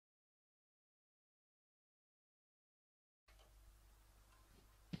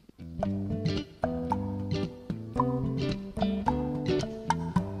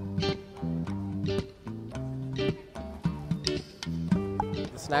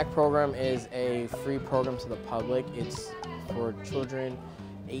The snack program is a free program to the public. It's for children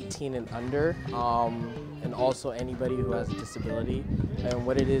 18 and under, and also anybody who has a disability. And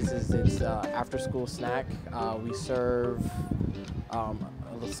what it is it's after-school snack. We serve a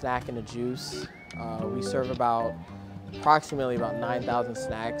little snack and a juice. We serve approximately about 9,000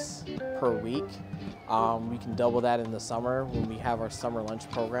 snacks per week. We can double that in the summer when we have our summer lunch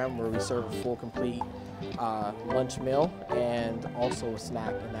program, where we serve a full, complete lunch meal and also a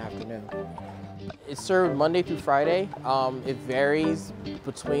snack in the afternoon. It's served Monday through Friday. It varies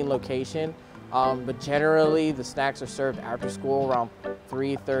between location, but generally the snacks are served after school around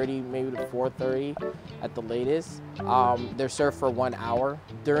 3:30, maybe to 4:30 at the latest. They're served for 1 hour.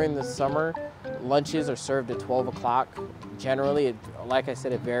 During the summer, lunches are served at 12 o'clock. Generally, like I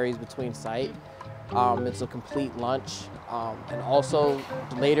said, it varies between site. It's a complete lunch. And also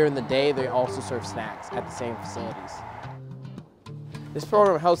later in the day, they also serve snacks at the same facilities. This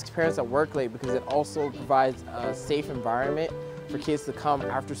program helps parents that work late because it also provides a safe environment for kids to come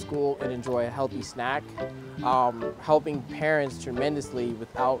after school and enjoy a healthy snack, helping parents tremendously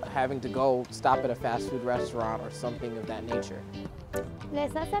without having to go stop at a fast food restaurant or something of that nature. Les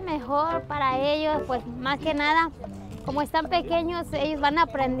hace mejor para ellos, pues más que nada, como están pequeños, ellos van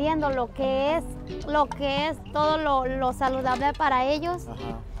aprendiendo lo que es todo lo saludable para ellos.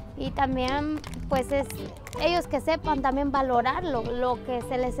 Y también, pues, ellos que sepan también valorar lo que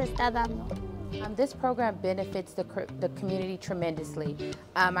se les está dando. This program benefits the community tremendously.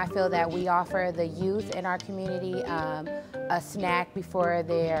 I feel that we offer the youth in our community a snack before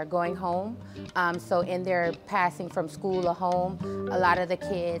they're going home. So in their passing from school to home, a lot of the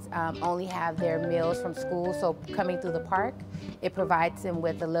kids only have their meals from school. So coming through the park, it provides them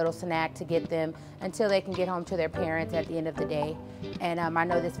with a little snack to get them until they can get home to their parents at the end of the day. And I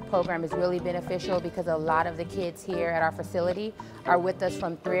know this program is really beneficial because a lot of the kids here at our facility are with us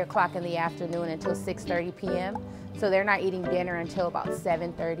from 3 o'clock in the afternoon until 6:30 p.m. So they're not eating dinner until about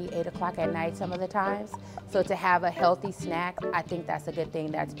 7:30, 8 o'clock at night some of the times. So to have a healthy snack, I think that's a good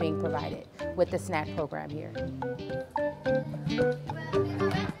thing that's being provided with the snack program here.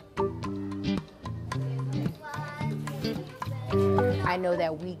 I know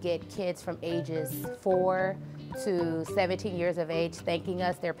that we get kids from ages 4 to 17 years of age thanking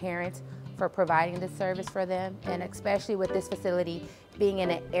us, their parents, for providing this service for them. And especially with this facility being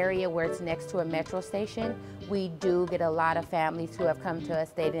in an area where it's next to a metro station, we do get a lot of families who have come to us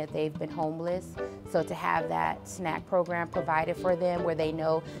stating that they've been homeless. So to have that snack program provided for them where they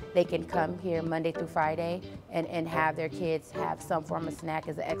know they can come here Monday through Friday and have their kids have some form of snack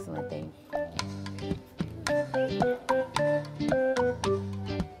is an excellent thing.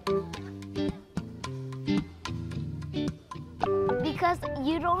 Because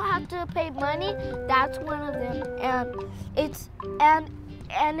you don't have to pay money, that's one of them,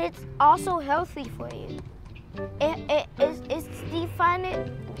 and it's also healthy for you. It's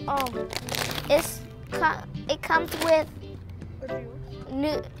defined. It comes with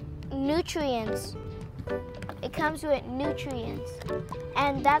nutrients. It comes with nutrients,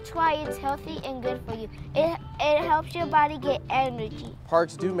 and that's why it's healthy and good for you. It helps your body get energy.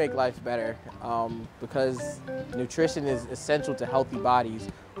 Parks do make life better because nutrition is essential to healthy bodies,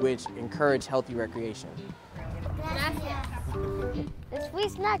 which encourage healthy recreation. This free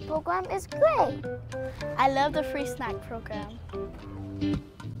snack program is great. I love the free snack program.